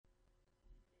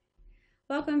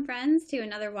Welcome, friends, to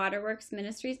another Waterworks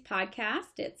Ministries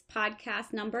podcast. It's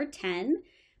podcast number 10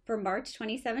 for March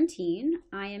 2017.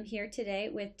 I am here today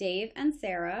with Dave and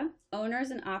Sarah,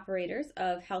 owners and operators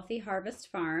of Healthy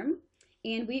Harvest Farm.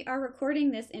 And we are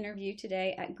recording this interview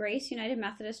today at Grace United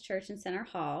Methodist Church in Center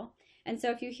Hall. And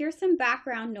so if you hear some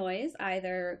background noise,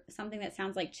 either something that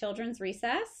sounds like children's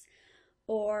recess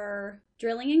or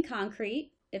drilling in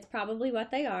concrete, it's probably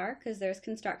what they are because there's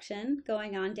construction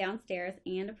going on downstairs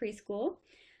and a preschool.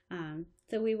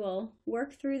 So we will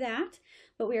work through that.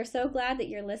 But we are so glad that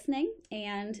you're listening.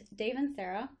 And Dave and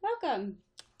Sarah, welcome.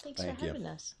 Thanks for having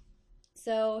us.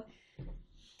 So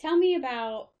tell me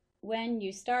about when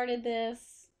you started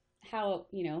this, how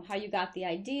you got the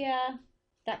idea,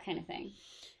 that kind of thing.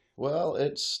 Well,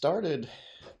 it started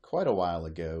quite a while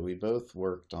ago. We both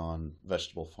worked on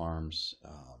vegetable farms.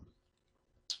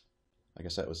 I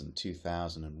guess that was in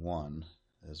 2001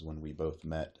 is when we both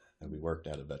met and we worked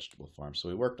at a vegetable farm. So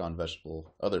we worked on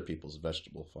other people's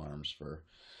vegetable farms for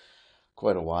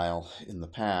quite a while in the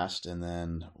past. And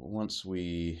then once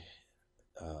we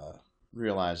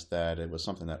realized that it was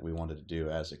something that we wanted to do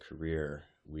as a career,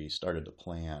 we started to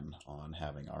plan on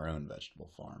having our own vegetable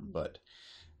farm. But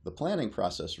the planning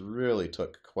process really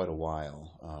took quite a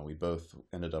while. We both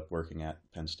ended up working at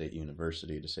Penn State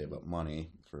University to save up money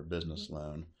for a business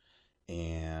loan.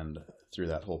 And through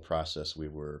that whole process, we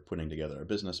were putting together a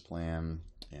business plan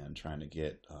and trying to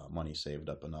get money saved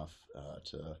up enough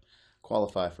to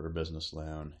qualify for a business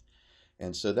loan.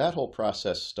 And so that whole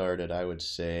process started, I would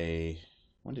say,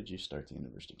 when did you start the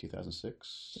university?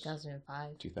 2006?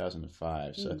 2005.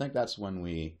 2005. So I think that's when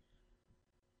we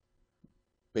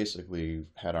basically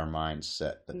had our minds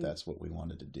set that that's what we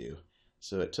wanted to do.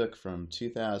 So it took from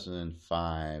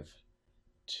 2005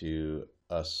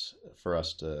 for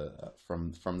us to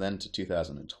from then to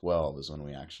 2012 is when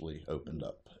we actually opened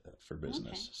up for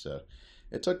business. Okay. So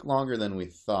it took longer than we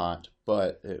thought,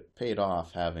 but it paid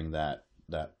off having that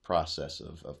process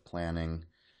of planning,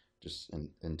 just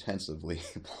intensively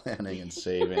planning and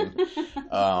saving.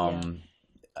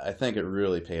 I think it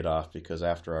really paid off because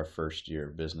after our first year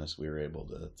of business, we were able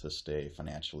to stay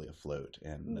financially afloat,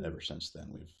 and ever since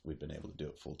then we've been able to do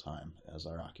it full time as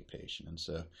our occupation. And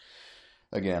so,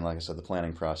 again, like I said, the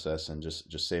planning process and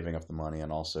just saving up the money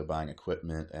and also buying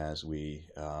equipment as we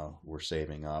were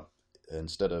saving up.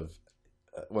 Instead of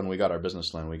when we got our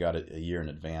business loan, we got it a year in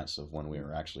advance of when we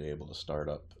were actually able to start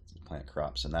up plant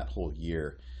crops, and that whole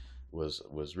year was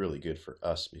really good for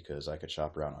us because I could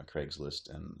shop around on Craigslist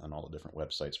and all the different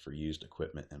websites for used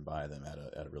equipment and buy them at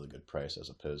a really good price, as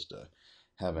opposed to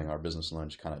having our business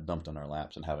loans kind of dumped on our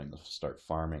laps and having to start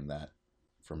farming that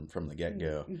from the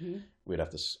get-go. Mm-hmm. We'd have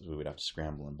to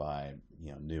scramble and buy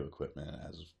new equipment,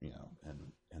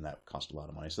 and that cost a lot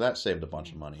of money. So that saved a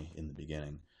bunch of money in the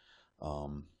beginning.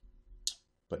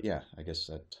 But yeah, I guess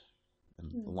that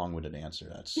a long-winded answer.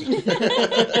 That's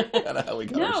kind of how we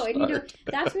got our start. And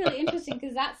that's really interesting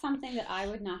because that's something that I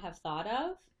would not have thought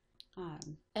of.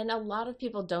 And a lot of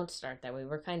people don't start that way.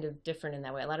 We're kind of different in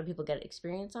that way. A lot of people get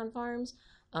experience on farms,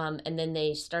 and then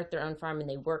they start their own farm and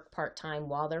they work part-time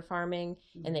while they're farming,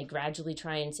 and they gradually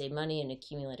try and save money and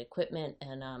accumulate equipment.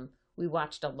 And we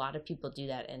watched a lot of people do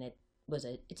that, and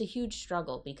it's a huge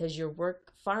struggle because your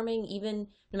work farming, even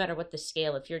no matter what the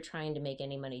scale, if you're trying to make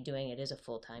any money doing it, is a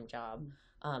full-time job.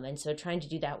 And so trying to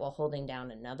do that while holding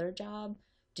down another job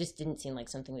just didn't seem like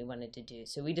something we wanted to do.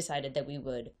 So we decided that we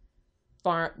would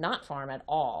not farm at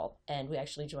all. And we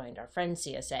actually joined our friend's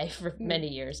CSA for many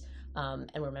years,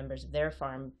 and were members of their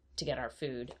farm to get our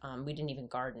food. We didn't even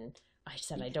garden. I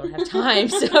said I don't have time,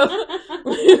 so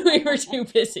we were too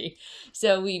busy.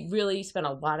 So we really spent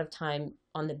a lot of time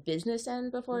on the business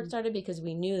end before it started because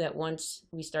we knew that once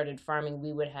we started farming,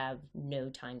 we would have no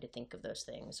time to think of those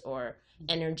things or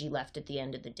energy left at the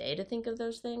end of the day to think of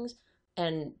those things.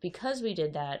 And because we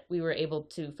did that, we were able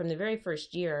to, from the very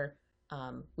first year,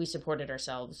 we supported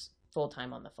ourselves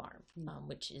full-time on the farm,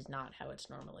 which is not how it's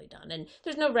normally done. And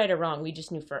there's no right or wrong. We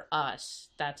just knew for us,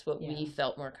 that's what we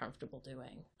felt more comfortable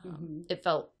doing. It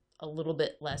felt a little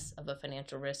bit less of a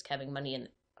financial risk having money in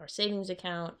our savings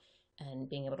account and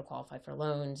being able to qualify for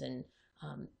loans. And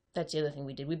that's the other thing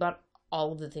we did. We bought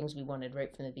all of the things we wanted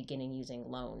right from the beginning using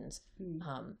loans.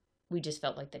 We just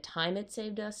felt like the time it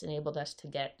saved us enabled us to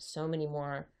get so many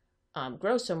more,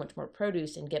 grow so much more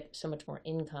produce and get so much more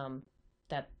income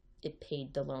that it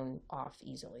paid the loan off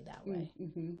easily that way.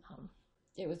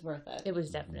 It was worth it. It was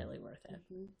definitely worth it.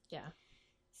 Yeah.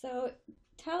 So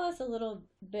tell us a little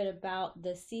bit about the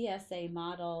CSA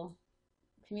model,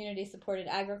 Community Supported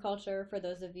Agriculture, for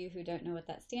those of you who don't know what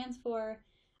that stands for,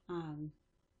 and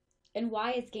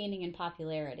why it's gaining in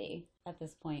popularity. at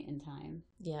this point in time.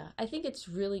 Yeah, I think it's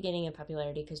really gaining in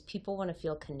popularity because people want to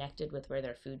feel connected with where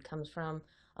their food comes from.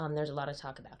 There's a lot of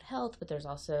talk about health, but there's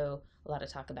also a lot of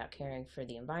talk about caring for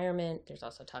the environment. There's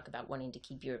also talk about wanting to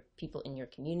keep your people in your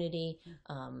community.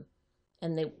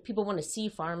 And people want to see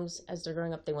farms as they're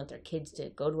growing up. They want their kids to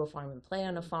go to a farm and play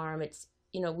on a farm. It's,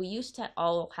 we used to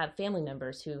all have family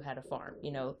members who had a farm,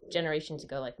 generations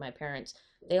ago, like my parents,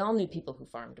 they all knew people who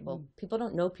farmed. Well, people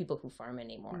don't know people who farm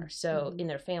anymore. So in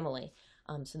their family.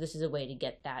 So this is a way to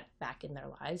get that back in their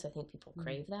lives. I think people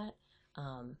crave that.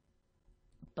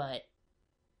 But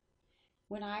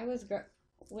when I was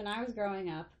growing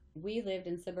up, we lived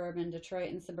in suburban Detroit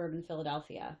and suburban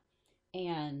Philadelphia,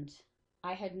 and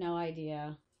I had no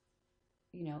idea,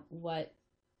 what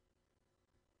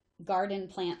garden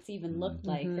plants even looked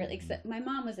like. Except my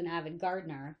mom was an avid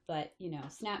gardener, but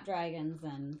snapdragons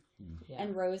and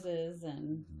roses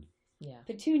and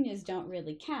petunias don't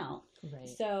really count. Right.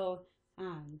 So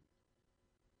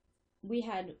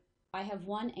I have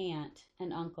one aunt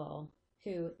and uncle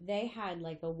who they had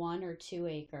like a 1 or 2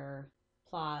 acre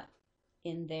plot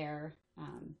in their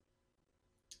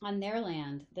on their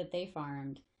land that they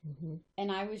farmed.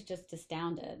 And I was just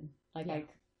astounded. Like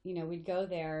we'd go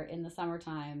there in the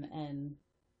summertime and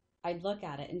I'd look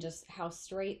at it and just how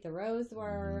straight the rows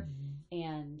were,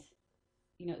 and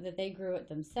that they grew it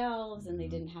themselves and they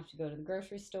didn't have to go to the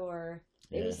grocery store.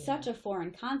 It was such a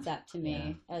foreign concept to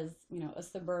me as, a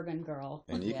suburban girl.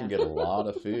 And you can get a lot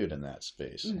of food in that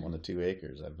space, 1 to 2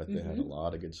 acres. I bet they had a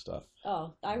lot of good stuff.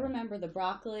 Oh, I remember the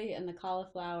broccoli and the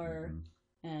cauliflower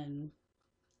and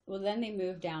then they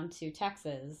moved down to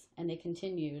Texas and they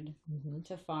continued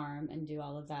to farm and do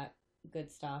all of that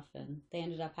good stuff. And they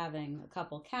ended up having a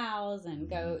couple cows and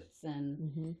goats.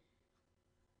 And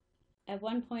at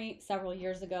one point, several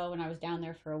years ago, when I was down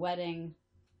there for a wedding,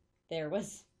 there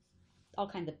was all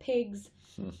kinds of pigs,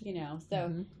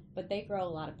 but they grow a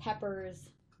lot of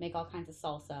peppers, make all kinds of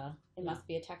salsa. It must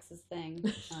be a Texas thing.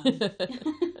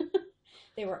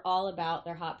 They were all about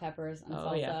their hot peppers and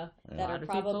salsa that are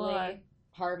probably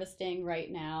harvesting right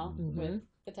now with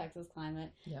the Texas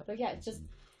climate. But it's just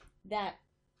that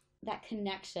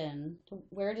connection to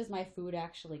where does my food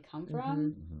actually come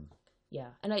from? Yeah.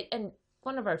 And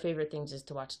one of our favorite things is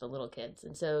to watch the little kids.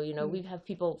 And so, we have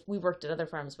people, we worked at other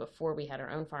farms before we had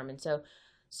our own farm. And so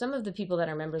some of the people that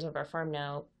are members of our farm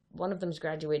now, one of them's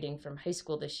graduating from high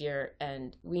school this year,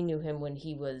 and we knew him when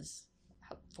he was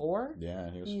 4. Yeah,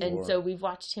 he was 4. And so we've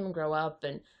watched him grow up,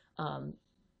 and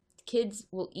kids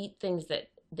will eat things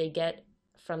that they get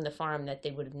from the farm that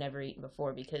they would have never eaten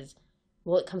before because,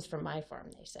 well, it comes from my farm,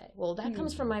 they say. Well, that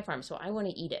comes from my farm, so I want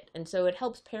to eat it. And so it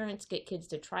helps parents get kids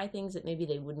to try things that maybe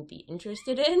they wouldn't be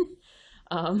interested in.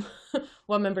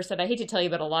 One member said, I hate to tell you,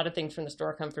 but a lot of things from the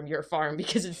store come from your farm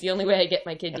because it's the only way I get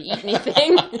my kid to eat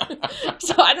anything.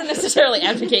 So I don't necessarily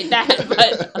advocate that,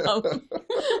 but...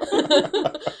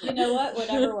 you know what?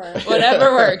 Whatever works.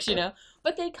 Whatever works,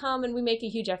 But they come and we make a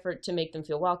huge effort to make them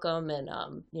feel welcome. And,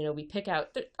 we pick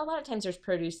out... A lot of times there's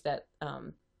produce that...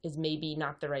 is maybe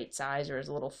not the right size or is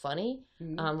a little funny.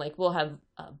 Like we'll have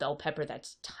a bell pepper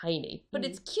that's tiny, but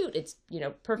it's cute. It's,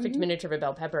 perfect miniature of a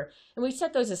bell pepper. And we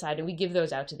set those aside and we give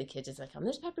those out to the kids. It's like,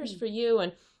 this pepper's for you.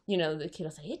 And, the kid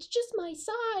will say, it's just my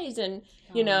size. And,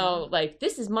 like,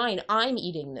 this is mine. I'm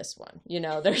eating this one.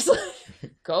 There's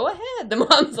like, go ahead. The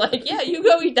mom's like, yeah, you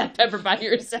go eat that pepper by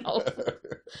yourself.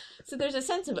 So there's a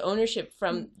sense of ownership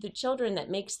from the children that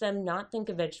makes them not think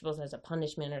of vegetables as a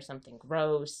punishment or something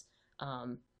gross.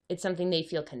 It's something they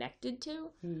feel connected to.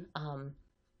 And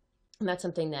that's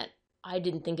something that I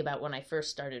didn't think about when I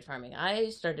first started farming. I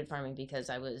started farming because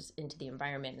I was into the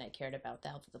environment and I cared about the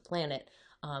health of the planet.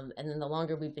 And then the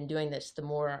longer we've been doing this, the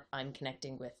more I'm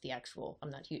connecting with the actual, I'm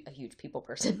not a huge people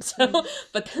person,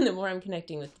 but then the more I'm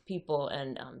connecting with the people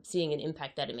and seeing an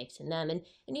impact that it makes in them. And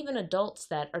even adults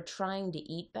that are trying to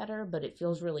eat better, but it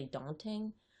feels really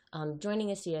daunting.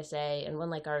 Joining a CSA and one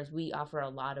like ours, we offer a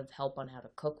lot of help on how to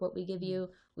cook what we give you.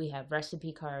 We have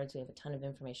recipe cards. We have a ton of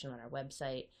information on our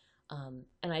website.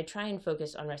 And I try and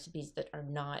focus on recipes that are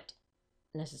not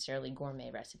necessarily gourmet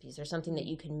recipes. They're something that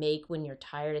you can make when you're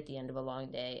tired at the end of a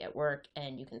long day at work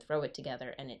and you can throw it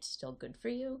together and it's still good for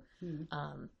you.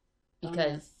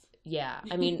 Because,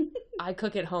 I mean, I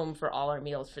cook at home for all our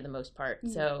meals for the most part.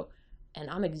 So, and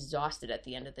I'm exhausted at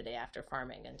the end of the day after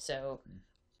farming. And so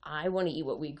I want to eat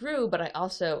what we grew, but I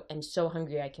also am so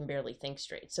hungry I can barely think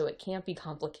straight. So it can't be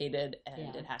complicated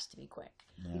and it has to be quick.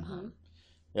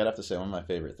 I'd have to say one of my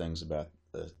favorite things about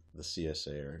the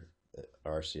CSA or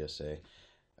our CSA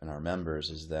and our members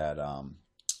is that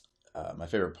my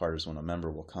favorite part is when a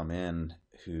member will come in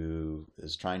who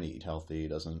is trying to eat healthy,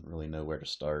 doesn't really know where to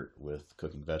start with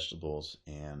cooking vegetables,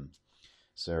 and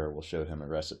Sarah will show him a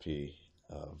recipe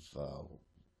of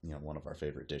one of our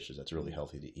favorite dishes that's really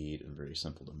healthy to eat and very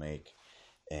simple to make.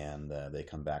 And they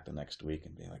come back the next week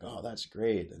and be like, "Oh, that's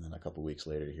great!" And then a couple weeks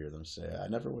later, you hear them say, "I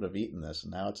never would have eaten this,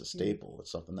 and now it's a staple.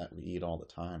 It's something that we eat all the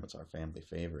time. It's our family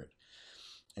favorite."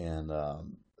 And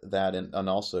that, and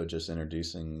also just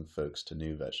introducing folks to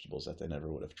new vegetables that they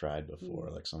never would have tried before.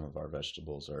 Like some of our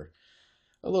vegetables are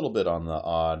a little bit on the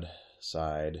odd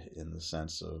side in the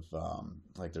sense of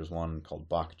like there's one called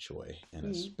bok choy, and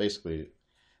it's basically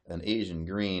an Asian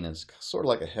green. It's sort of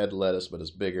like a head lettuce, but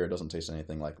it's bigger. It doesn't taste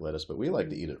anything like lettuce, but we like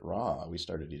to eat it raw. We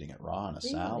started eating it raw in a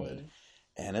salad,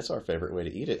 and it's our favorite way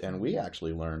to eat it. And we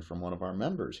actually learned from one of our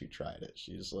members who tried it.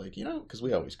 She's like, because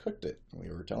we always cooked it. We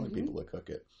were telling people to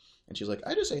cook it. And she's like,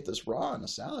 "I just ate this raw in a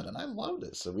salad and I loved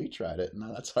it." So we tried it, and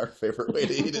now that's our favorite way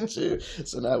to eat it too.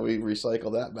 So now we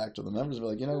recycle that back to the members. We're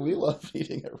like, we love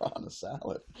eating it raw in a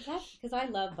salad. That's because I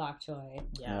love bok choy.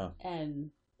 Yeah. And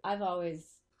I've always,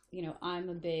 I'm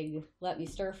a big let me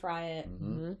stir fry it.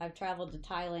 I've traveled to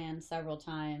Thailand several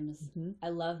times. I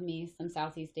love me some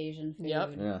Southeast Asian food.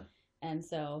 Yep. Yeah. And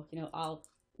so,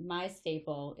 my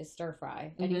staple is stir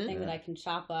fry. Anything that I can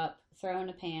chop up, throw in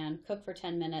a pan, cook for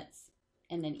 10 minutes,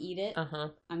 and then eat it,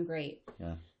 I'm great.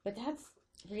 Yeah. But that's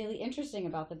really interesting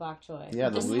about the bok choy. Yeah,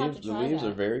 the leaves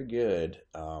are very good.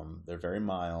 They're very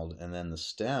mild, and then the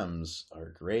stems are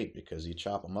great because you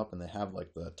chop them up and they have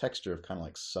like the texture of kind of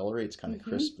like celery. It's kind of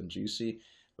crisp and juicy,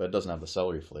 but it doesn't have the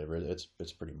celery flavor.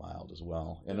 It's pretty mild as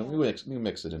well. And we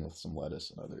mix it in with some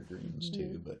lettuce and other greens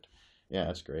too. But yeah,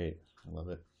 it's great. I love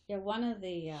it. Yeah,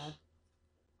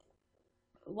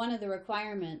 one of the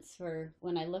requirements for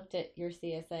when I looked at your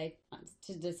CSA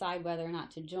to decide whether or not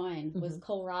to join was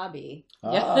kohlrabi.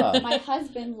 Ah. My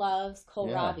husband loves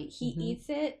kohlrabi. He eats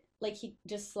it, like he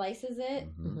just slices it.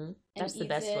 And that's the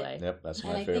best way. Yep, that's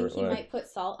my favorite way. And I think he might put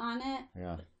salt on it.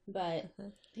 Yeah. But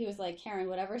he was like, "Karen,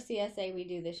 whatever CSA we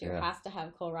do this year has to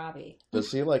have kohlrabi." Does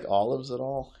he like olives at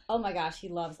all? Oh my gosh, he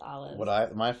loves olives.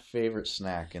 My favorite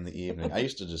snack in the evening, I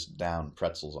used to just down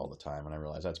pretzels all the time, and I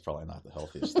realized that's probably not the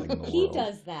healthiest thing in the world. He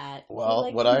does that. Well,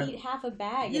 he can eat half a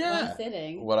bag in one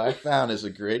sitting. What I found is a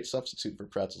great substitute for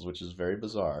pretzels, which is very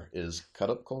bizarre, is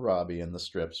cut up kohlrabi in the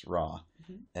strips raw,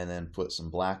 and then put some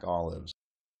black olives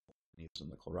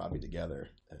and the kohlrabi together.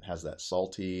 It has that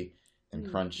salty and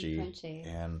crunchy,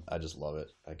 and I just love it.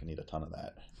 I can eat a ton of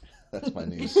that. That's my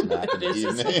new snack in the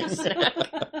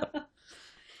evening.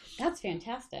 That's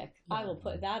fantastic. I will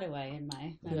put that away in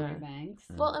my memory banks.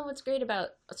 Well, and what's great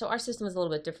so our system is a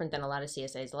little bit different than a lot of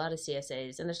CSAs. A lot of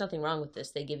CSAs, and there's nothing wrong with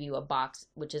this, they give you a box,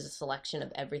 which is a selection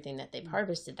of everything that they've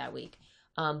harvested that week.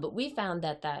 But we found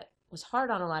that was hard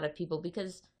on a lot of people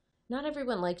because not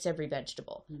everyone likes every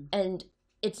vegetable. And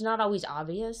it's not always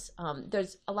obvious.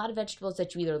 There's a lot of vegetables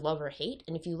that you either love or hate.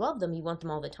 And if you love them, you want them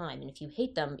all the time. And if you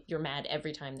hate them, you're mad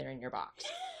every time they're in your box.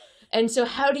 And so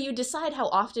how do you decide how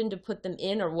often to put them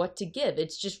in or what to give?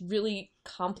 It's just really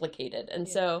complicated. And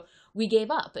so we gave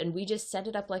up and we just set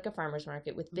it up like a farmer's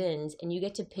market with bins, and you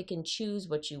get to pick and choose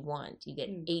what you want. You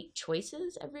get 8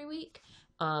 choices every week.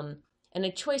 And a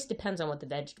choice depends on what the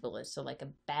vegetable is. So like a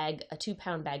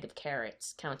 2-pound bag of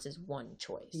carrots counts as one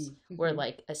choice, where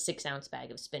like a 6-ounce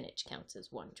bag of spinach counts as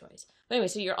one choice. But anyway,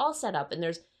 so you're all set up and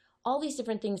there's all these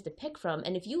different things to pick from.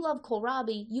 And if you love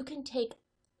kohlrabi, you can take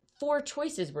 4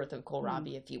 choices worth of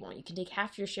kohlrabi if you want. You can take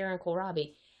half your share in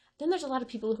kohlrabi. Then there's a lot of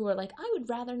people who are like, "I would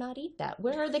rather not eat that.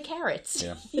 Where are the carrots?"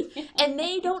 Yeah. And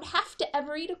they don't have to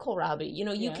ever eat a kohlrabi.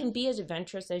 You can be as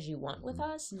adventurous as you want with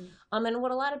us. And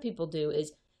what a lot of people do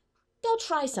is they'll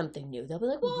try something new. They'll be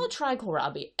like, "Well, I'll try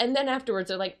kohlrabi." And then afterwards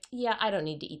they're like, "Yeah, I don't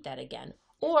need to eat that again."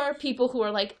 Or people who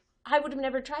are like, "I would have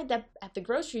never tried that at the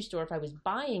grocery store if I was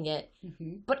buying it,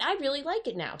 but I really like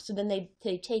it now." So then they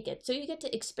take it. So you get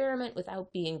to experiment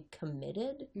without being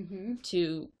committed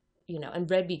to,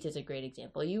 and red beets is a great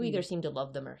example. You either seem to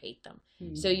love them or hate them.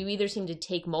 So you either seem to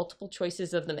take multiple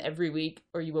choices of them every week,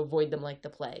 or you avoid them like the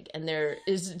plague. And there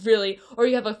is really, or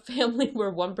you have a family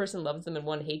where one person loves them and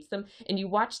one hates them, and you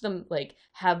watch them like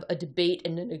have a debate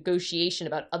and a negotiation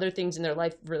about other things in their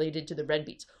life related to the red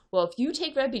beets. Well, if you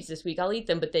take red beets this week, I'll eat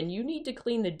them, but then you need to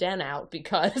clean the den out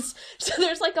because, so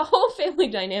there's like a whole family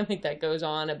dynamic that goes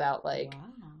on about like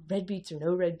red beets or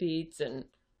no red beets. And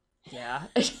yeah,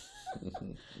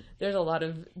 there's a lot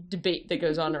of debate that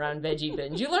goes on around veggie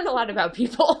bins. You learn a lot about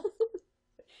people.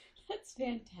 That's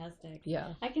fantastic.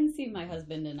 Yeah. I can see my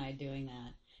husband and I doing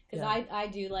that because I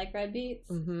do like red beets,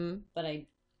 but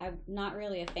I'm not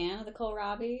really a fan of the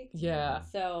kohlrabi. Yeah.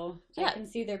 So I can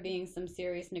see there being some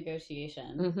serious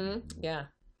negotiation. Yeah.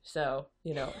 So,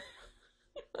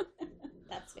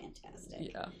 That's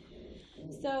fantastic. Yeah.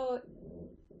 So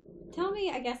tell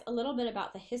me, I guess, a little bit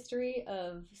about the history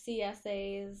of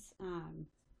CSAs.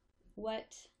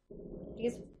 What, I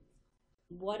guess,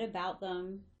 what about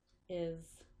them is,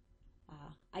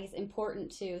 I guess,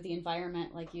 important to the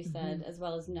environment, like you said, as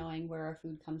well as knowing where our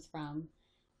food comes from?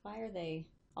 Why are they,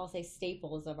 I'll say,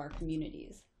 staples of our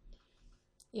communities?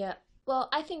 Yeah. Well,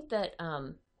 I think that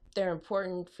they're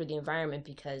important for the environment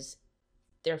because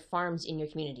they're farms in your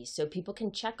community. So people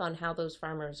can check on how those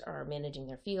farmers are managing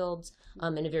their fields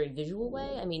in a very visual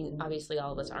way. I mean, obviously,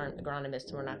 all of us aren't agronomists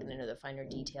and we're not going to know the finer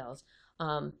details.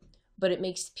 But it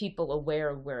makes people aware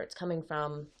of where it's coming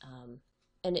from.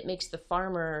 And it makes the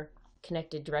farmer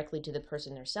connected directly to the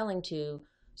person they're selling to.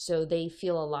 So they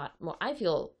feel a lot more. I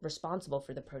feel responsible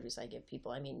for the produce I give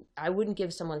people. I mean, I wouldn't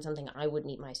give someone something I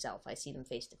wouldn't eat myself. I see them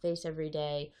face to face every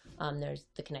day. There's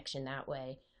the connection that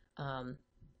way.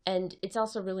 And it's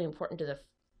also really important to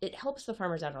it helps the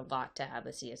farmers out a lot to have a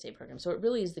CSA program. So it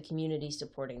really is the community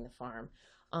supporting the farm.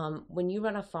 When you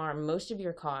run a farm, most of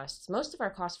our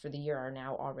costs for the year are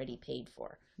now already paid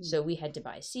for. So we had to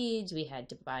buy seeds, we had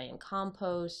to buy in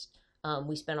compost.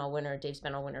 Dave spent all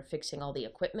winter fixing all the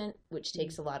equipment, which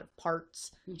takes a lot of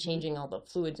parts, changing all the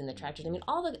fluids in the tractors. I mean,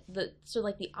 so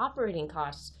like the operating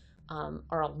costs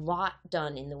are a lot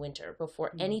done in the winter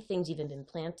before anything's even been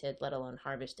planted, let alone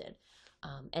harvested.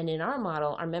 And in our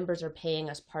model, our members are paying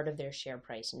us part of their share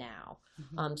price now.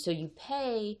 So you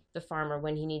pay the farmer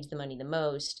when he needs the money the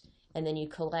most, and then you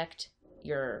collect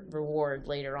your reward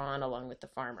later on along with the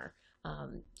farmer.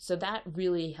 So that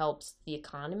really helps the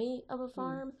economy of a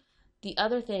farm. The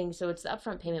other thing, so it's the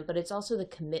upfront payment, but it's also the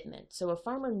commitment. So a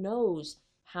farmer knows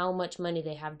how much money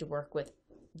they have to work with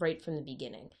right from the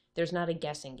beginning. There's not a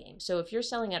guessing game. So if you're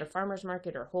selling at a farmer's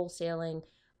market or wholesaling,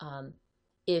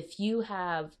 if you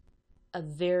have a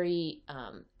very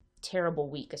terrible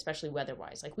week, especially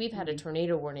weather-wise. Like we've had a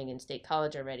tornado warning in State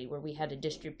College already where we had a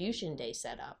distribution day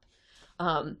set up.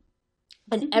 And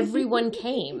everyone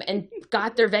came and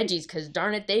got their veggies because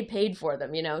darn it, they paid for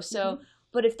them, you know? So,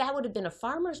 but if that would have been a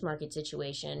farmer's market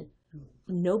situation,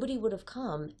 nobody would have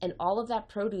come and all of that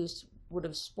produce would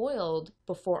have spoiled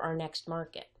before our next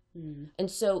market. And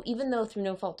so even though through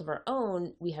no fault of our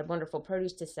own, we had wonderful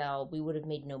produce to sell, we would have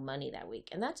made no money that week.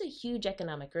 And that's a huge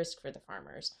economic risk for the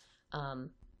farmers.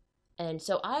 And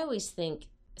so I always think,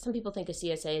 some people think a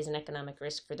CSA is an economic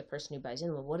risk for the person who buys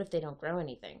in. Well, what if they don't grow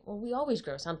anything? Well, we always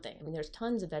grow something. I mean, there's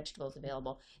tons of vegetables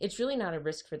available. It's really not a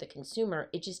risk for the consumer.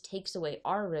 It just takes away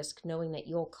our risk knowing that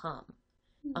you'll come.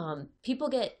 People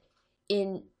get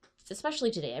in,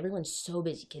 especially today, everyone's so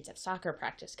busy. Kids have soccer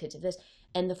practice, kids have this.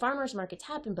 And the farmers markets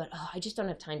happen, but I just don't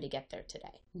have time to get there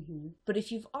today. But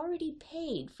if you've already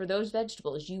paid for those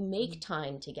vegetables, you make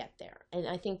time to get there. And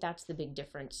I think that's the big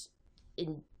difference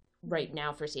in right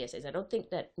now for CSAs. I don't think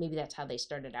that maybe that's how they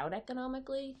started out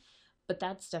economically, but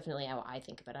that's definitely how I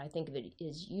think of it. I think of it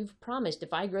as you've promised,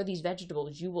 if I grow these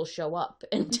vegetables, you will show up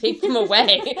and take them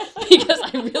away because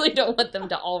I really don't want them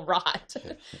to all rot.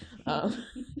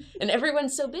 And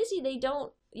everyone's so busy, they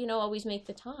don't, always make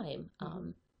the time.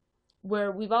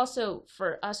 Where we've also,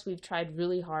 for us, we've tried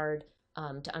really hard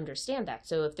to understand that.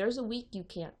 So if there's a week you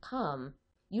can't come,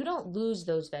 you don't lose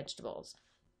those vegetables.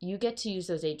 You get to use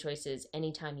those 8 choices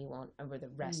anytime you want over the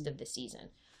rest of the season.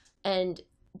 And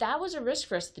that was a risk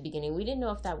for us at the beginning. We didn't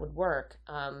know if that would work.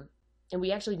 And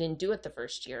we actually didn't do it the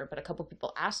first year, but a couple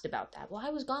people asked about that. Well, I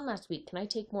was gone last week. Can I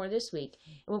take more this week?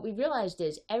 And what we realized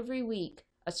is every week,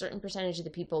 a certain percentage of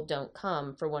the people don't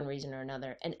come for one reason or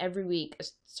another. And every week, a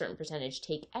certain percentage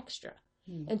take extra.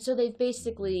 And so they've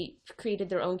basically created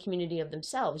their own community of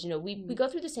themselves. We go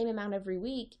through the same amount every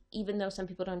week, even though some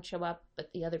people don't show up,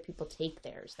 but the other people take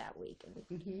theirs that week.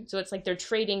 And so it's like they're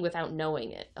trading without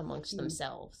knowing it amongst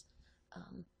themselves.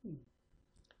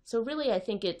 So really, I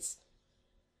think it's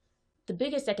the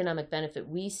biggest economic benefit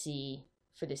we see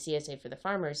for the CSA for the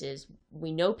farmers is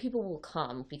we know people will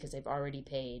come because they've already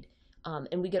paid.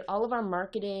 And we get all of our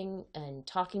marketing and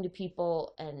talking to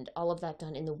people and all of that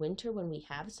done in the winter when we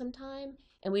have some time.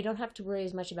 And we don't have to worry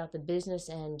as much about the business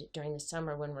end during the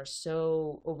summer when we're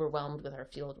so overwhelmed with our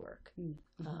field work.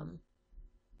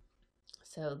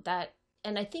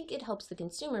 And I think it helps the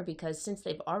consumer because since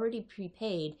they've already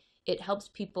prepaid, it helps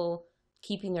people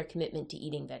keeping their commitment to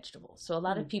eating vegetables. So a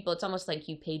lot of people, it's almost like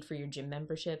you paid for your gym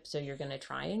membership, so you're going to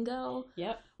try and go.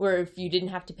 Yep. Where if you didn't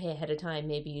have to pay ahead of time,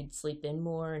 maybe you'd sleep in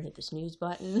more and hit the snooze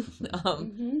button.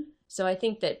 So I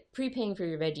think that prepaying for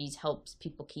your veggies helps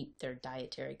people keep their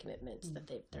dietary commitments that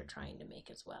they're trying to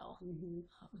make as well.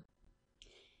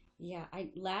 Yeah,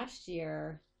 last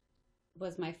year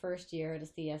was my first year at a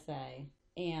CSA,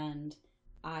 and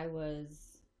I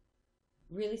was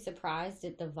really surprised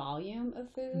at the volume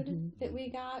of food that we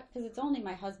got, because it's only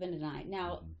my husband and I.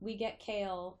 Now, we get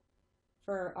kale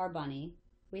for our bunny.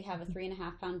 We have a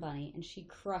 3.5-pound bunny, and she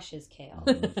crushes kale.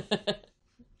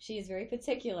 She is very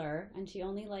particular, and she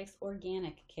only likes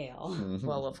organic kale.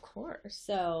 Well, of course.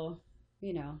 So,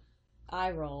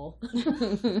 I roll.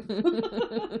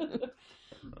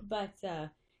 But,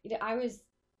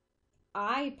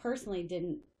 I personally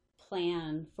didn't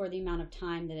plan for the amount of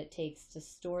time that it takes to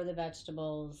store the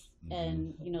vegetables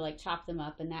and, like chop them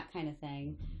up and that kind of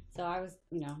thing. So I was,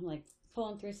 like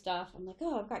pulling through stuff. I'm like,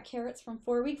 oh, I've got carrots from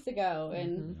 4 weeks ago.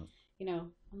 And,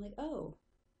 I'm like, oh,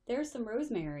 there's some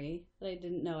rosemary that I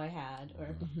didn't know I had,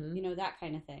 or, that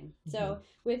kind of thing. So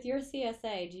with your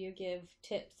CSA, do you give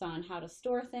tips on how to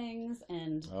store things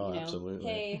and, absolutely.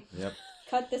 Hey, yep.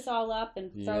 cut this all up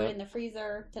and throw it in the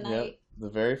freezer tonight? Yep. The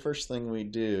very first thing we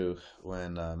do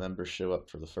when members show up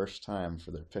for the first time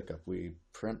for their pickup, we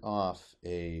print off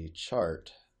a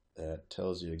chart that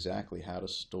tells you exactly how to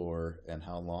store and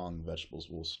how long vegetables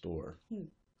will store.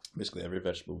 Basically, every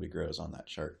vegetable we grow is on that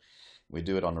chart. We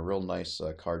do it on a real nice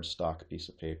cardstock piece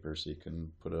of paper, so you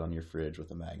can put it on your fridge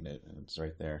with a magnet, and it's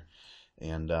right there.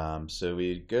 And so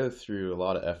we go through a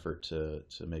lot of effort to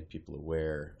make people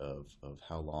aware of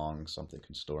how long something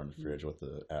can store in the fridge, what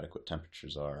the adequate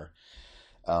temperatures are.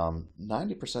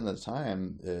 90% of the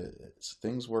time,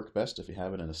 things work best if you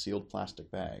have it in a sealed plastic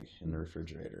bag in the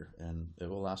refrigerator, and it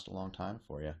will last a long time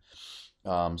for you.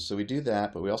 So we do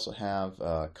that, but we also have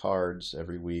cards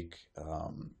every week.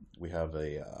 We have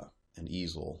an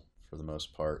easel for the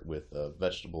most part with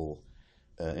vegetable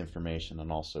information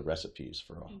and also recipes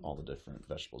for all the different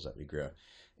vegetables that we grow.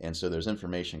 And so there's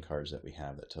information cards that we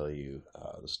have that tell you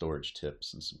the storage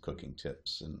tips and some cooking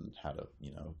tips and how to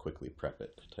quickly prep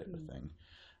it type of thing.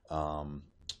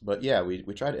 But yeah, we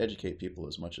try to educate people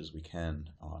as much as we can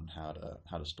on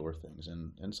how to store things,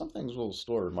 and some things will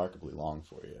store remarkably long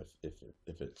for you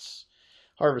if it's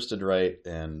harvested right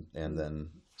and then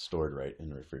stored right in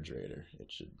the refrigerator.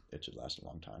 It should last a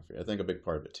long time for you. I think a big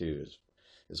part of it too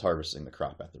is harvesting the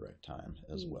crop at the right time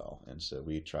as well, and so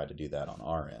we try to do that on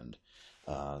our end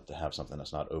to have something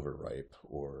that's not overripe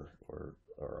or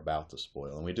about to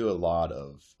spoil. And we do a lot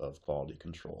of quality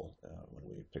control when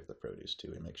we pick the produce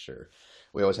too. We make sure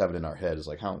we always have it in our head is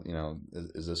like, how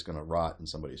is this going to rot in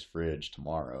somebody's fridge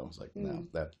tomorrow? It's like no,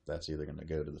 that's either going to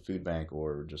go to the food bank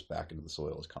or just back into the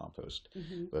soil as compost.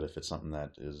 But if it's something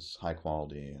that is high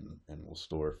quality and will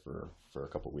store for a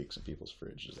couple weeks in people's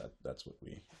fridges, that's what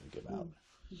we give out.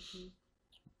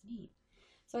 Neat.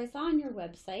 So I saw on your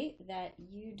website that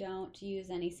you don't use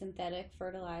any synthetic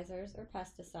fertilizers or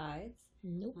pesticides.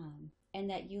 Nope. And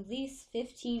that you lease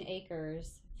 15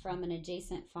 acres from an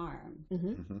adjacent farm.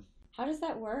 How does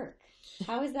that work?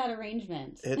 How is that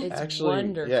arrangement? It's actually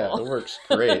wonderful. Yeah, it works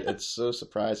great. It's so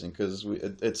surprising because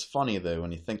it's funny though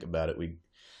when you think about it.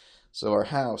 So our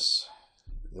house,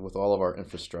 with all of our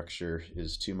infrastructure,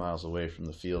 is 2 miles away from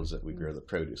the fields that we grow the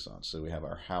produce on. So we have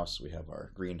our house, we have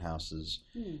our greenhouses,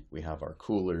 we have our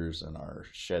coolers, and our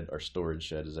shed, our storage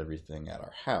shed is everything at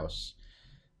our house.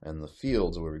 And the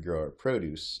fields where we grow our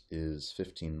produce is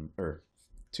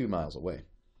 2 miles away.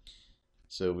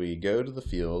 So we go to the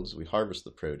fields, we harvest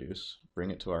the produce,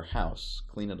 bring it to our house,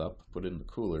 clean it up, put it in the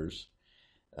coolers,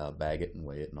 bag it and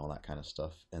weigh it and all that kind of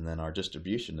stuff. And then our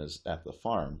distribution is at the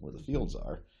farm where the fields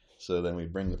are. So then we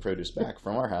bring the produce back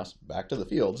from our house back to the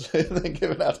fields and then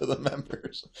give it out to the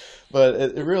members. But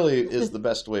it really is the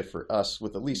best way for us.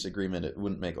 With a lease agreement, it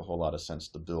wouldn't make a whole lot of sense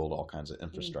to build all kinds of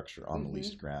infrastructure on the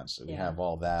leased ground. So we have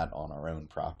all that on our own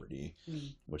property,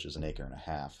 which is 1.5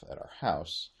 acres at our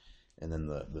house. And then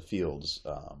the fields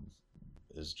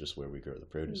is just where we grow the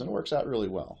produce. And it works out really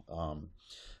well.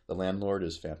 The landlord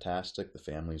is fantastic. The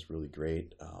family's really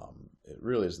great. It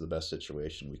really is the best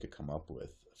situation we could come up with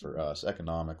for us.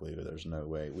 Economically, there's no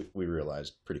way. We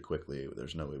realized pretty quickly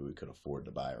there's no way we could afford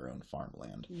to buy our own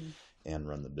farmland and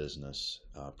run the business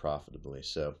profitably.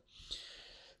 So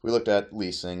we looked at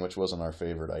leasing, which wasn't our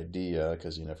favorite idea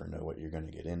because you never know what you're going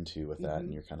to get into with that,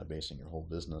 and you're kind of basing your whole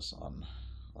business on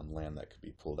land that could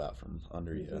be pulled out from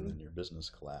under you, and then your business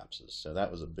collapses. So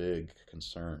that was a big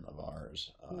concern of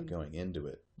ours going into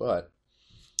it. But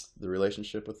the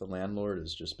relationship with the landlord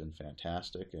has just been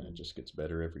fantastic, and it just gets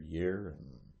better every year,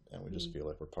 and we just feel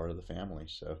like we're part of the family.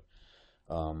 So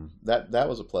that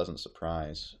was a pleasant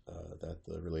surprise that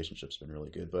the relationship's been really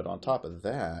good. But on top of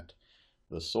that,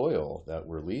 the soil that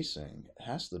we're leasing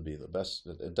has to be the best.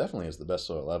 It definitely is the best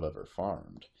soil I've ever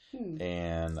farmed.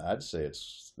 And I'd say it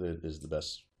is the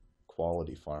best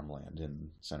quality farmland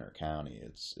in Center County.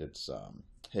 It's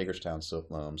Hagerstown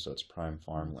soap loam, so it's prime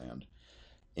farmland.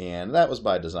 And that was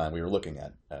by design. We were looking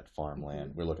at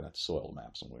farmland. We were looking at soil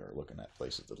maps, and we were looking at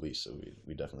places to lease. So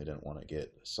we definitely didn't want to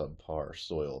get subpar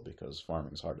soil because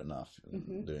farming's hard enough.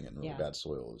 Doing it in really bad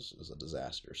soil is a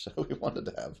disaster. So we wanted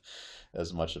to have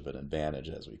as much of an advantage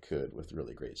as we could with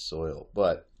really great soil.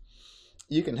 But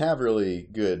you can have really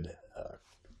good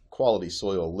quality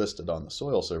soil listed on the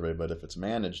soil survey, but if it's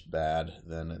managed bad,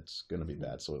 then it's going to be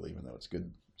bad soil even though it's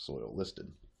good soil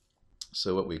listed.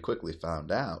 So what we quickly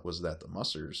found out was that the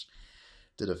Mussers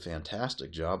did a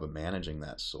fantastic job of managing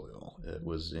that soil. It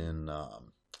was in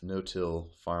no-till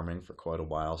farming for quite a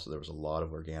while, so there was a lot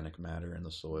of organic matter in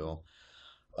the soil.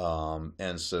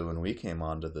 And so when we came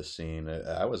onto the scene,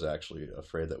 I was actually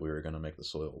afraid that we were going to make the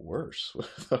soil worse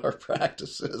with our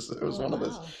practices. It was one of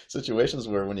those situations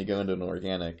where when you go into an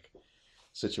organic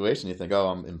situation, you think, oh,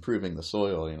 I'm improving the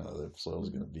soil, the soil is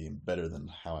going to be better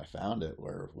than how I found it.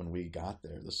 Where when we got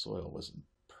there, the soil was in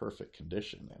perfect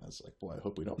condition. And it's like, boy, I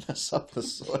hope we don't mess up the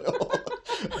soil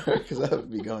because that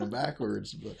would be going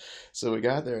backwards. But so we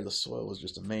got there, the soil was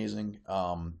just amazing.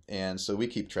 And so we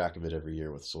keep track of it every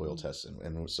year with soil tests.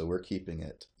 And so we're keeping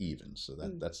it even. So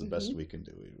that's the best we can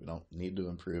do. We don't need to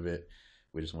improve it.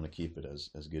 We just want to keep it as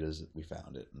good as we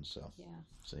found it. And so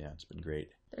yeah, it's been great.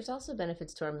 There's also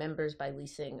benefits to our members by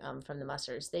leasing from the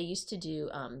Mussers. They used to do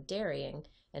dairying,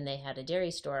 and they had a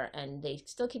dairy store, and they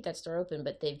still keep that store open,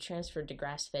 but they've transferred to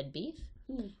grass-fed beef.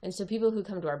 And so people who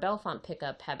come to our Bellefonte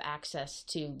pickup have access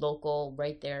to local,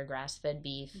 right there, grass-fed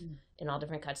beef in all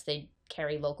different cuts. They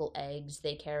carry local eggs.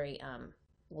 They carry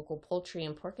local poultry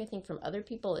and pork, I think, from other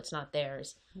people. It's not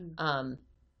theirs.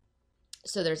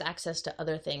 So there's access to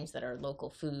other things that are local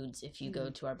foods if you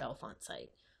go to our Bellefonte site.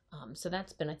 So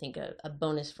that's been, I think, a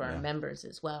bonus for our members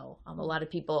as well. A lot of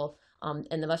people,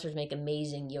 and the Mussers make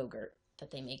amazing yogurt that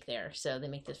they make there. So they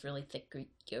make this really thick Greek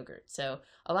yogurt. So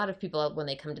a lot of people, when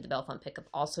they come to the Bellefonte pickup,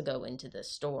 also go into the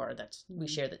store. We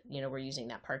share that, we're using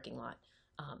that parking lot,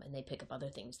 and they pick up other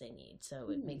things they need. So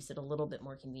it makes it a little bit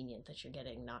more convenient that you're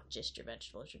getting not just your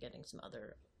vegetables, you're getting some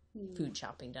other food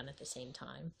shopping done at the same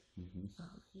time.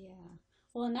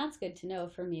 Well, and that's good to know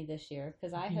for me this year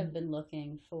because I have been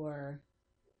looking for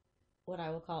what I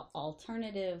will call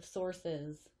alternative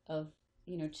sources of,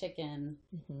 chicken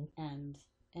and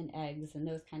eggs and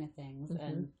those kind of things.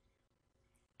 And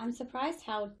I'm surprised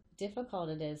how difficult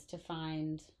it is to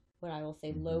find what I will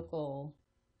say local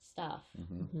stuff.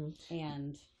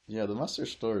 And yeah, the Musser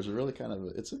store is really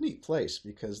it's a neat place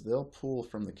because they'll pull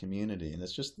from the community, and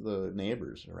it's just the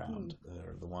neighbors around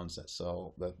are the ones that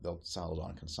they'll sell it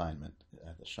on consignment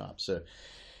at the shop. So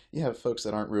you have folks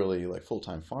that aren't really like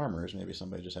full-time farmers. Maybe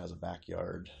somebody just has a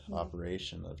backyard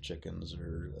operation of chickens.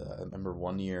 Or I remember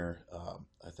one year,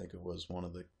 I think it was one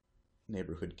of the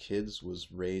neighborhood kids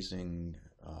was raising,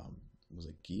 was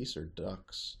it geese or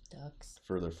ducks? Ducks.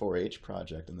 For their 4-H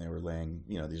project, and they were laying,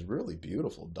 these really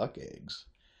beautiful duck eggs.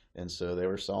 And so they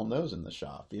were selling those in the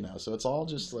shop, So it's all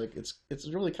just like it's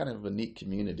really kind of a neat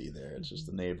community there. It's just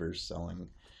the neighbors selling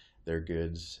their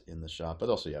goods in the shop, but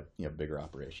also you have bigger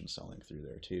operations selling through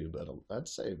there too. But I'd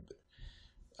say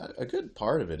a good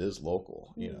part of it is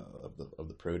local, of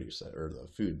the produce or the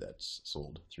food that's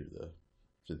sold through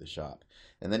the shop.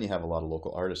 And then you have a lot of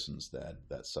local artisans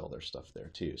that sell their stuff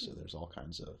there too. So there's all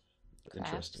kinds of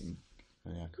interesting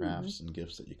crafts and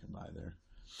gifts that you can buy there.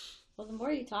 Well, the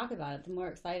more you talk about it, the more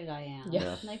excited I am.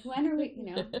 Yeah. Like, when are we,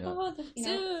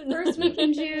 Soon. first week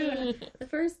in June, the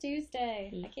first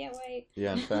Tuesday. I can't wait.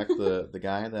 Yeah, in fact, the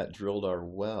guy that drilled our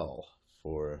well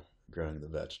for growing the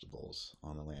vegetables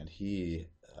on the land, he,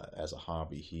 as a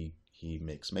hobby, he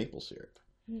makes maple syrup.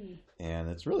 And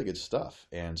it's really good stuff.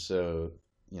 And so,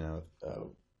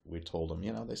 we told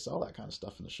him, they sell that kind of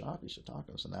stuff in the shop. You should talk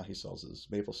to him. So now he sells his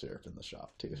maple syrup in the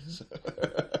shop too. So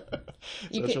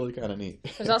it's really kind of neat.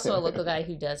 There's also a local guy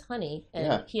who does honey,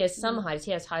 and he has some hives.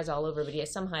 He has hives all over, but he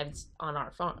has some hives on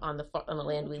our farm, on the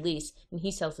land we lease, and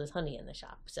he sells his honey in the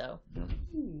shop. So,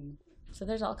 so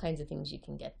there's all kinds of things you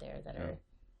can get there that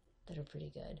are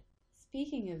pretty good.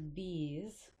 Speaking of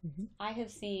bees, I have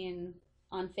seen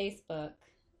on Facebook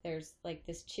there's like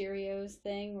this Cheerios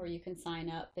thing where you can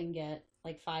sign up and get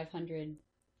like 500.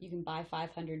 You can buy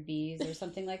 500 bees or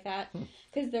something like that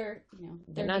because they're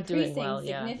not doing well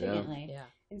significantly. Yeah.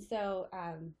 And so,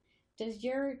 does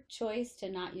your choice to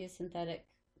not use synthetic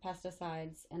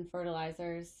pesticides and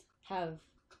fertilizers have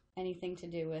anything to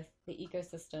do with the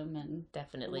ecosystem and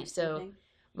definitely? So,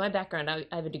 my background, I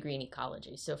have a degree in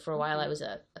ecology. So for a while, I was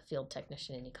a field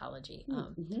technician in ecology.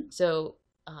 So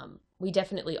we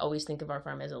definitely always think of our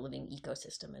farm as a living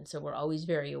ecosystem, and so we're always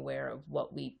very aware of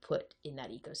what we put in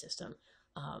that ecosystem.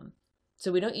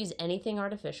 So we don't use anything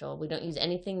artificial. We don't use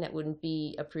anything that wouldn't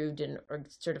be approved in or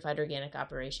certified organic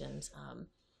operations.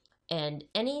 And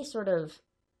any sort of,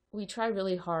 we try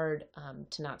really hard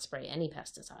to not spray any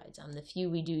pesticides. The few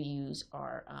we do use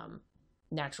are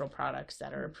natural products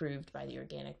that are approved by the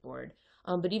organic board.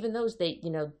 But even those,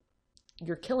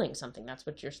 you're killing something. That's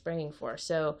what you're spraying for.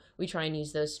 So we try and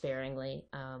use those sparingly.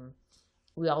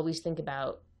 We always think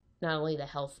about not only the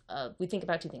health of, we think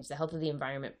about two things: the health of the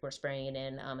environment we're spraying it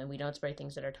in, and we don't spray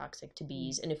things that are toxic to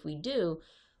bees. And if we do,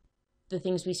 the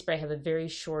things we spray have a very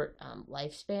short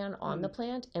lifespan on the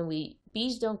plant, and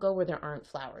bees don't go where there aren't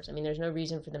flowers. I mean, there's no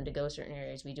reason for them to go certain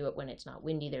areas. We do it when it's not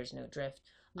windy, there's no drift.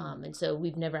 And so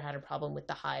we've never had a problem with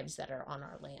the hives that are on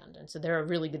our land. And so they're a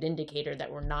really good indicator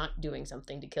that we're not doing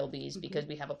something to kill bees, because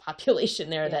we have a population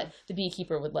there that the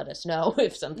beekeeper would let us know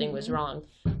if something was wrong.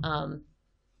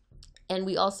 And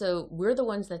we're the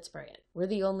ones that spray it. We're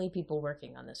the only people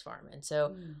working on this farm. And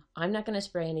so I'm not going to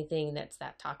spray anything that's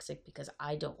that toxic, because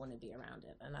I don't want to be around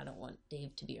it, and I don't want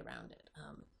Dave to be around it.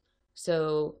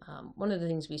 So one of the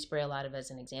things we spray a lot of, as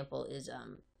an example, is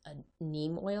a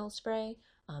neem oil spray.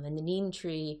 And the neem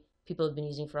tree people have been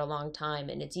using for a long time,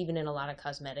 and it's even in a lot of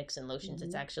cosmetics and lotions.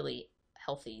 It's actually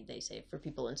healthy, they say, for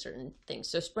people in certain things.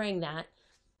 So spraying that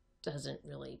doesn't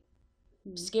really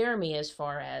scare me as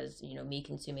far as, me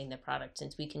consuming the product,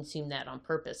 since we consume that on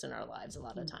purpose in our lives a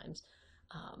lot of times.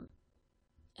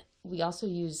 We also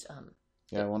use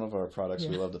one of our products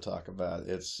we love to talk about,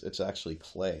 it's actually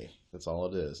clay. That's all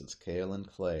it is. It's kaolin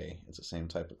clay. It's the same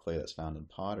type of clay that's found in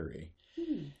pottery.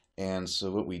 And so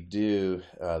what we do,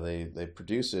 they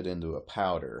produce it into a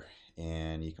powder,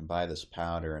 and you can buy this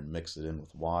powder and mix it in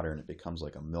with water, and it becomes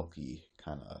like a milky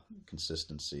kind of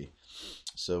consistency.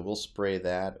 So we'll spray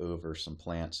that over some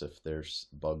plants. If there's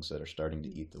bugs that are starting to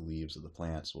eat the leaves of the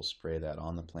plants, we'll spray that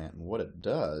on the plant. And what it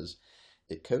does,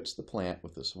 it coats the plant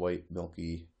with this white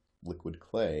milky liquid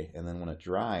clay, and then when it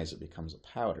dries, it becomes a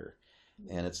powder.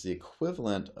 And it's the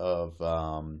equivalent of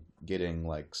getting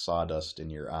like sawdust in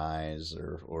your eyes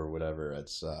or whatever.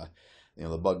 It's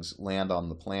the bugs land on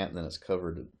the plant, and then it's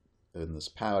covered in this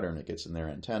powder, and it gets in their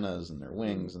antennas and their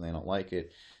wings, and they don't like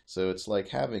it. So it's like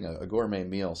having a gourmet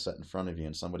meal set in front of you,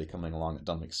 and somebody coming along and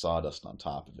dumping sawdust on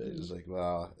top of it. It's like,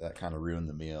 well, that kind of ruined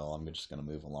the meal. I'm just going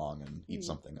to move along and eat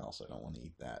something else. I don't want to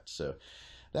eat that. So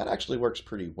that actually works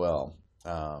pretty well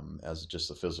as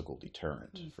just a physical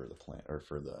deterrent for the plant, or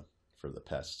for the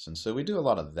pests. And so we do a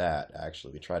lot of that,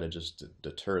 actually. We try to just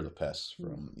deter the pests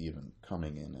from even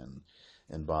coming in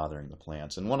and bothering the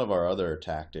plants. And one of our other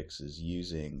tactics is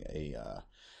using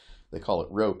they call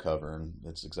it row cover, and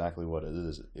that's exactly what it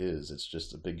is. It's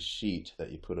just a big sheet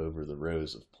that you put over the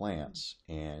rows of plants,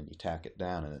 and you tack it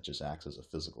down, and it just acts as a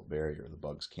physical barrier. The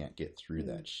bugs can't get through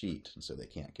that sheet, and so they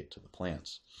can't get to the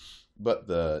plants. But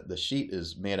the sheet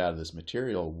is made out of this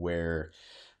material where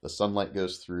the sunlight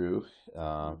goes through,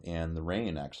 and the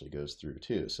rain actually goes through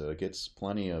too. So it gets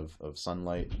plenty of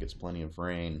sunlight, it gets plenty of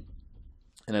rain,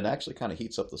 and it actually kind of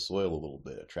heats up the soil a little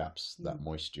bit. It traps that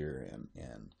moisture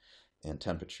and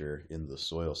temperature in the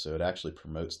soil. So it actually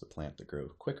promotes the plant to grow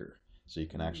quicker. So you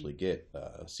can actually get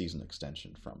a season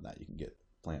extension from that. You can get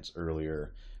plants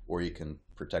earlier, or you can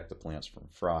protect the plants from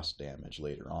frost damage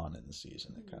later on in the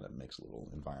season. It kind of makes a little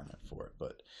environment for it.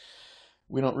 But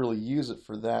we don't really use it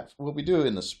for that. Well, we do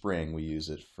in the spring. We use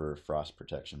it for frost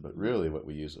protection, but really what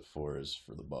we use it for is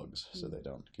for the bugs, so they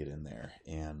don't get in there.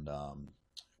 And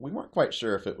we weren't quite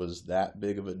sure if it was that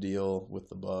big of a deal with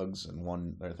the bugs.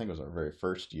 And I think it was our very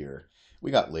first year, we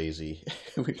got lazy.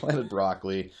 We planted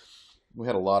broccoli. We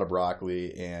had a lot of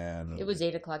broccoli, and it was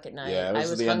 8:00 at night. Yeah, it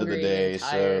was the end of the day.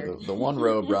 So the one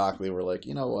row of broccoli, we're like,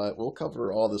 you know what? We'll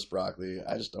cover all this broccoli.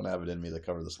 I just don't have it in me to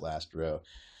cover this last row.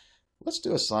 Let's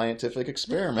do a scientific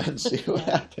experiment and see what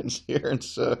happens here. And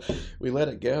so we let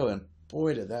it go, and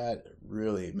boy, did that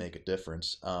really make a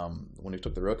difference. When we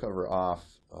took the row cover off,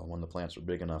 when the plants were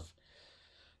big enough,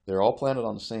 they're all planted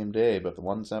on the same day, but the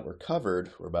ones that were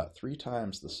covered were about 3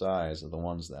 times the size of the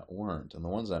ones that weren't. And the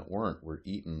ones that weren't were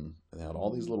eaten. They had all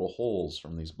these little holes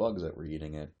from these bugs that were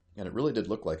eating it. And it really did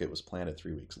look like it was planted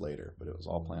 3 weeks later, but it was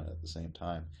all planted at the same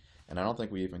time. And I don't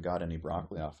think we even got any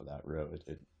broccoli off of that row.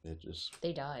 It just...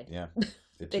 They died. Yeah.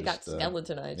 They got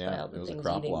skeletonized by all the things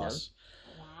eating them.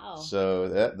 Wow. So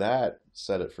that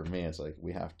said it for me. It's like,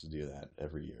 we have to do that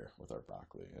every year with our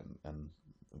broccoli. And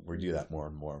we do that more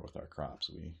and more with our crops.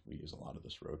 We use a lot of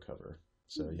this row cover.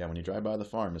 So yeah, when you drive by the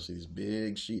farm, you'll see these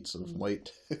big sheets of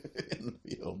white in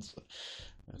the fields.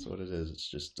 That's what it is. It's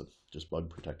just bug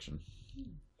protection.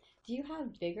 Do you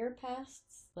have bigger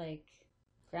pests like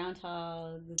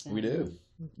groundhogs? And we do.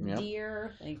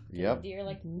 Deer, Yep. deer.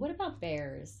 Like, what about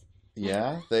bears?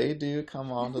 Yeah, they do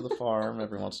come onto the farm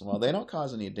every once in a while. They don't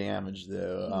cause any damage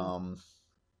though.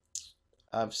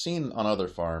 I've seen on other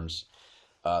farms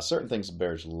certain things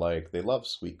bears like. They love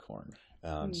sweet corn,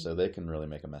 Mm. so they can really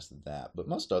make a mess of that. But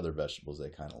most other vegetables they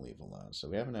kind of leave alone. So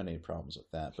we haven't had any problems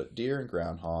with that. But deer and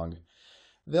groundhog,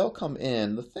 they'll come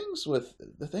in. The thing with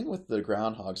the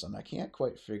groundhogs, and I can't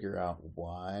quite figure out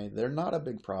why they're not a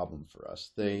big problem for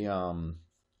us.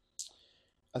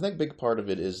 I think a big part of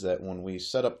it is that when we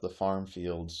set up the farm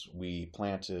fields, we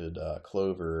planted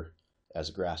clover as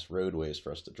grass roadways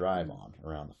for us to drive on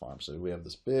around the farm. So we have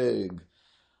this big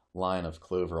line of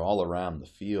clover all around the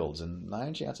fields, and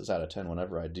 9 chances out of 10,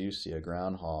 whenever I do see a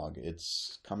groundhog,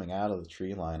 it's coming out of the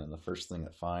tree line, and the first thing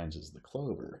it finds is the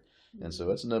clover. And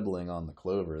so it's nibbling on the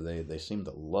clover. They seem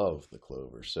to love the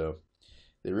clover. So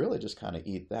they really just kind of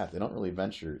eat that. They don't really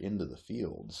venture into the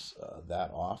fields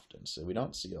that often, so we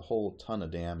don't see a whole ton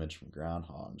of damage from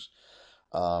groundhogs.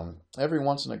 Every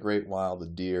once in a great while, the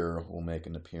deer will make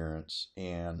an appearance,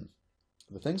 and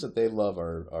the things that they love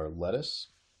are lettuce.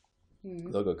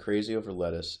 Mm. They'll go crazy over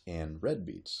lettuce and red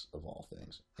beets, of all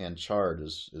things. And chard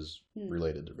is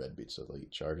related to red beets, so they'll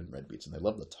eat chard and red beets, and they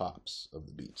love the tops of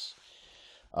the beets.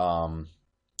 Um,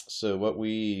 so what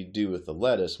we do with the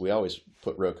lettuce, we always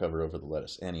put row cover over the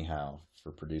lettuce anyhow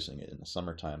for producing it in the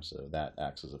summertime, so that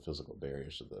acts as a physical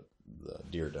barrier so the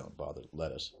deer don't bother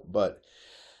lettuce. But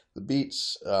the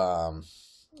beets,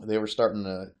 they were starting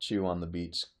to chew on the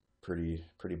beets pretty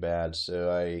bad, so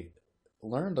I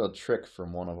learned a trick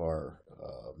from one of our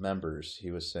members.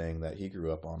 He was saying that he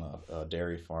grew up on a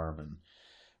dairy farm, and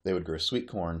they would grow sweet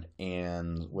corn,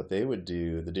 and what they would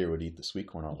do, the deer would eat the sweet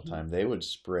corn all the time. They would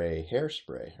spray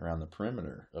hairspray around the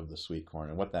perimeter of the sweet corn,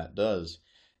 and what that does,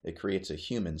 it creates a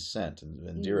human scent,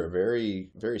 and deer are very,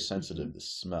 very sensitive to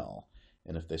smell.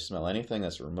 And if they smell anything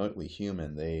that's remotely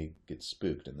human, they get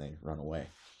spooked and they run away.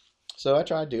 So I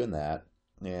tried doing that,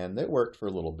 and it worked for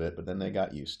a little bit, but then they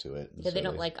got used to it. Yeah, they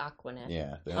don't like Aquanet.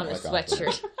 Yeah, they on don't a like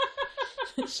sweatshirt.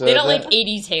 So they don't like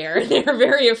 80s hair. They're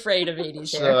very afraid of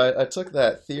 80s hair. So I took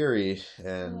that theory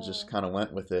and just kind of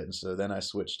went with it. And so then I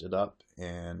switched it up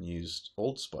and used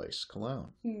Old Spice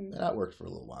cologne. And that worked for a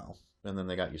little while. And then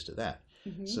they got used to that.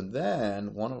 So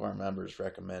then one of our members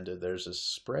recommended there's a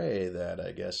spray that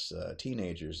I guess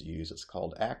teenagers use. It's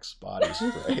called Axe body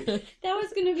spray. That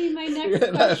was going to be my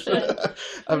next question.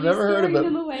 I've never heard of it.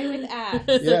 Them away with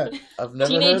Axe. Yeah, I've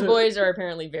never Teenage heard boys are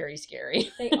apparently very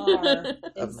scary. They are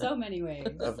in so many ways.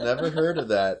 I've never heard of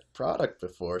that product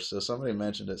before, so somebody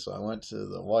mentioned it. So I went to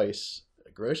the Weiss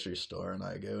grocery store and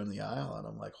I go in the aisle and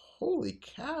I'm like, holy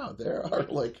cow, there are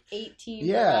like 18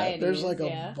 varieties. There's like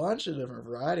a bunch of different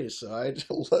varieties. So I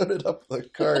loaded up the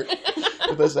cart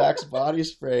with this Axe body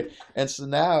spray. And so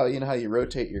now, you know how you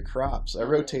rotate your crops? I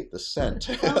rotate the scent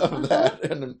of that,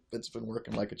 and it's been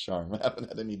working like a charm. I haven't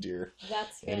had any deer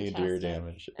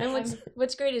damage. And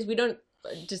what's great is we don't,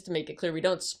 just to make it clear, we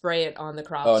don't spray it on the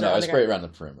crops. Oh, no, I spray it around the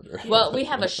perimeter. Well, we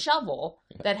have a shovel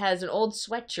that has an old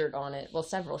sweatshirt on it. Well,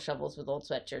 several shovels with old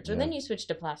sweatshirts. And then you switch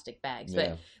to plastic bags.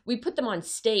 But we put them on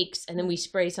stakes, and then we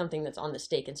spray something that's on the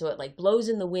stake. And so it like blows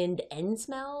in the wind and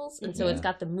smells. And so it's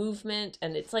got the movement,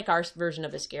 and it's like our version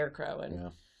of a scarecrow.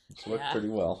 And it's worked pretty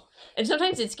well. And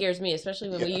sometimes it scares me, especially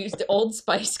when we used Old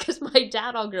Spice, because my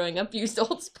dad, all growing up, used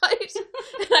Old Spice.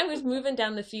 And I was moving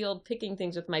down the field picking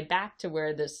things with my back to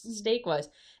where this stake was.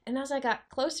 And as I got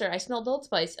closer, I smelled Old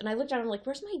Spice, and I looked around and I'm like,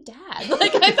 where's my dad?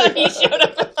 Like, I thought he showed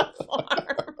up at the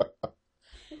farm.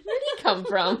 Where'd he come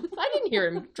from? I didn't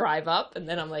hear him drive up. And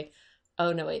then I'm like,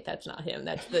 oh, no, wait, that's not him.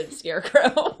 That's the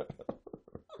scarecrow.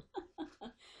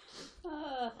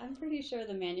 I'm pretty sure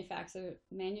the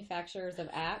manufacturers of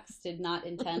Axe did not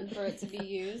intend for it to be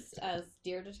used as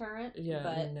deer deterrent. Yeah,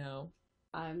 but no.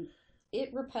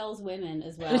 It repels women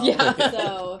as well.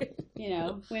 So,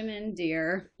 women,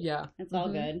 deer. Yeah. It's all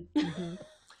good.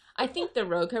 I think the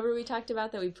row cover we talked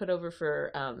about that we put over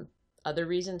for other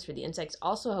reasons for the insects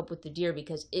also help with the deer,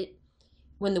 because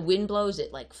when the wind blows,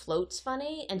 it like floats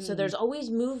funny. And so there's always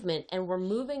movement, and we're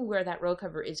moving where that row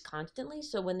cover is constantly.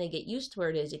 So when they get used to where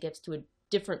it is, it gets to a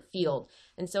different field.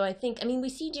 And so we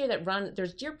see deer that run,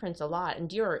 there's deer prints a lot, and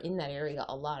deer are in that area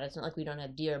a lot. It's not like we don't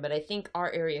have deer, but I think our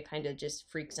area kind of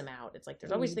just freaks them out. It's like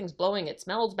there's always things blowing, it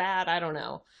smells bad, I don't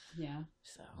know. Yeah.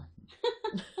 So.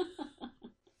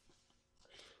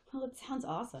 Well, it sounds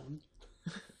awesome.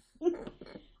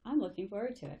 I'm looking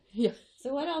forward to it. Yeah.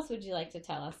 So what else would you like to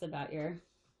tell us about your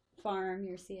farm,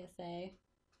 your CSA?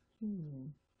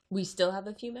 We still have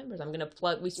a few members. I'm going to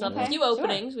plug. We still have a few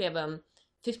openings. We have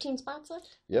 15 spots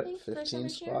left. Yep, I think, 15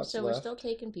 spots left. So we're still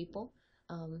taking people.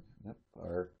 Yep,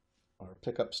 our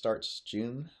pickup starts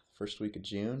first week of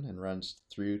June, and runs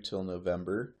through till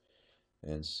November.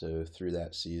 And so through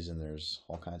that season, there's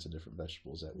all kinds of different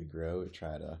vegetables that we grow. We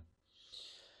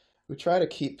try to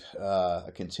keep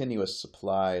a continuous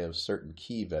supply of certain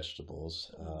key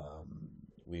vegetables.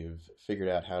 We've figured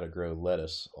out how to grow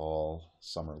lettuce all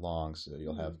summer long, so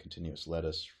you'll have continuous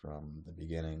lettuce from the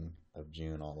beginning of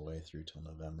June all the way through till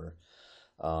November.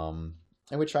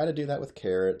 And we try to do that with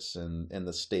carrots and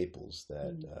the staples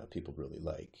that people really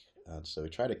like. So we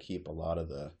try to keep a lot of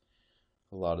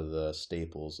the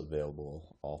staples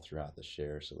available all throughout the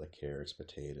share. So like carrots,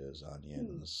 potatoes,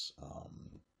 onions,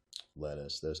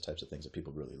 lettuce, those types of things that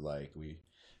people really like. We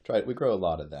grow a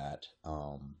lot of that.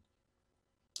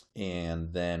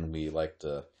 And then we like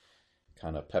to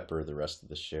kind of pepper the rest of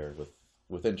the share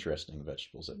with interesting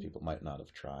vegetables that people might not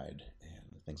have tried,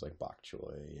 and things like bok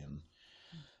choy and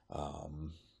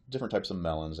different types of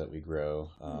melons that we grow.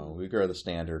 We grow the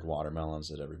standard watermelons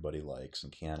that everybody likes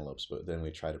and cantaloupes, but then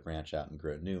we try to branch out and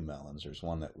grow new melons. There's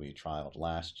one that we trialed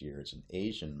last year. It's an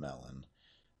Asian melon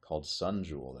called Sun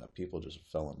Jewel that people just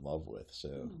fell in love with.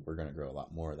 So we're going to grow a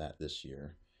lot more of that this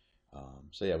year.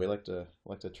 So yeah, we like to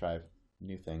try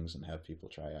new things and have people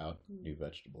try out new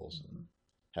vegetables and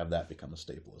have that become a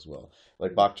staple as well.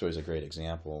 Like bok choy is a great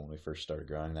example. When we first started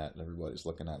growing that, and everybody's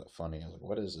looking at it funny. I was like,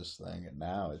 "What is this thing?" And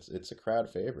now it's a crowd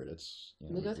favorite. It's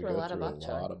we go through a lot of bok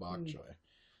choy.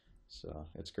 So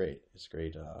it's great. It's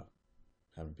great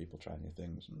having people try new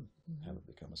things and have it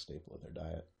become a staple of their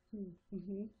diet.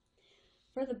 Mm-hmm.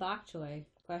 For the bok choy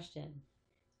question,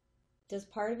 does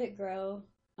part of it grow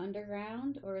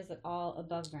underground or is it all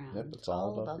above ground? Yep, it's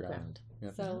all above ground.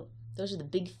 Yep. So those are the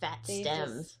big fat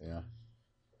stems.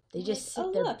 They just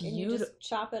sit there beautiful. And you just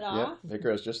chop it off. Yep, it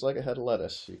grows just like a head of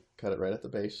lettuce. You cut it right at the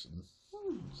base, and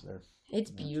it's there. It's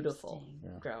beautiful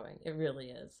growing. It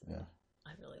really is. Yeah,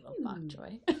 I really love bok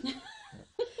choy.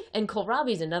 And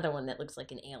kohlrabi is another one that looks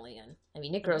like an alien. I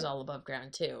mean, it grows all above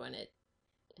ground too, and it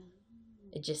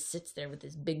just sits there with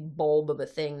this big bulb of a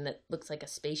thing that looks like a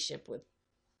spaceship with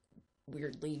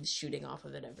weird leaves shooting off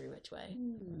of it every which way.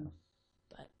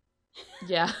 But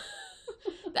yeah.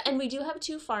 And we do have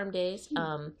 2 farm days.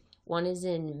 One is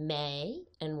in May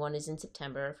and one is in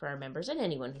September for our members and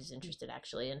anyone who's interested,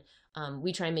 actually. And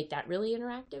we try and make that really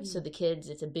interactive. So the kids,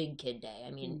 it's a big kid day.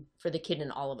 I mean, for the kid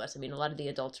and all of us. I mean, a lot of the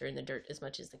adults are in the dirt as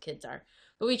much as the kids are.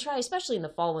 But we try, especially in the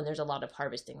fall when there's a lot of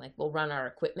harvesting, like we'll run our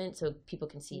equipment so people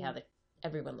can see how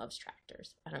everyone loves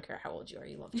tractors. I don't care how old you are,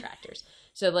 you love tractors.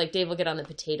 So like Dave will get on the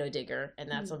potato digger,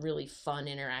 and that's a really fun,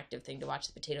 interactive thing to watch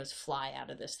the potatoes fly out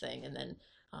of this thing. And then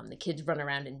the kids run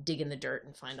around and dig in the dirt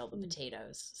and find all the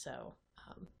potatoes. So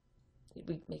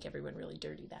we make everyone really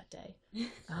dirty that day.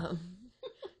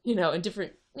 And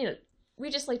different, we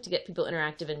just like to get people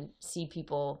interactive and see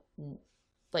people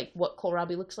like what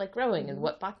kohlrabi looks like growing and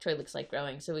what bok choy looks like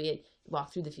growing. So we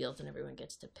walk through the fields and everyone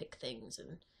gets to pick things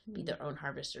and be their own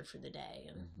harvester for the day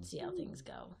and see how things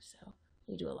go. So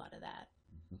we do a lot of that.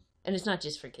 And it's not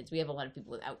just for kids. We have a lot of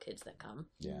people without kids that come.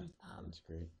 Yeah, that's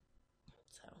great.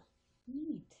 So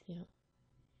neat. Yeah.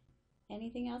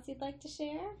 Anything else you'd like to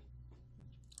share?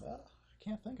 I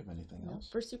can't think of anything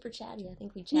else. We're super chatty. I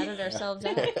think we chatted ourselves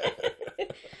out.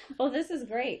 Well, this is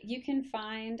great. You can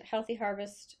find Healthy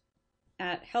Harvest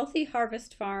at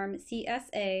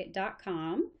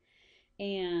healthyharvestfarmcsa.com.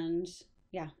 And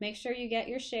yeah, make sure you get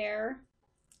your share.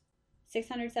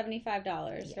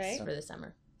 $675, right? For the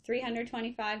summer.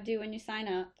 $325 due when you sign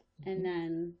up, and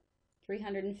then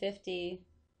 $350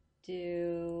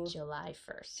 due July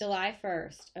 1st. July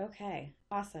 1st. Okay,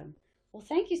 awesome. Well,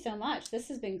 thank you so much. This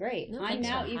has been great. No, I'm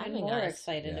now even more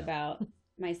excited about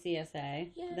my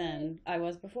CSA Yay. than I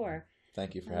was before.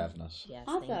 Thank you for having us. Yes,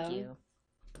 Awesome. thank you.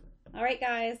 All right,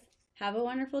 guys. Have a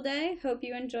wonderful day. Hope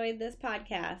you enjoyed this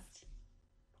podcast.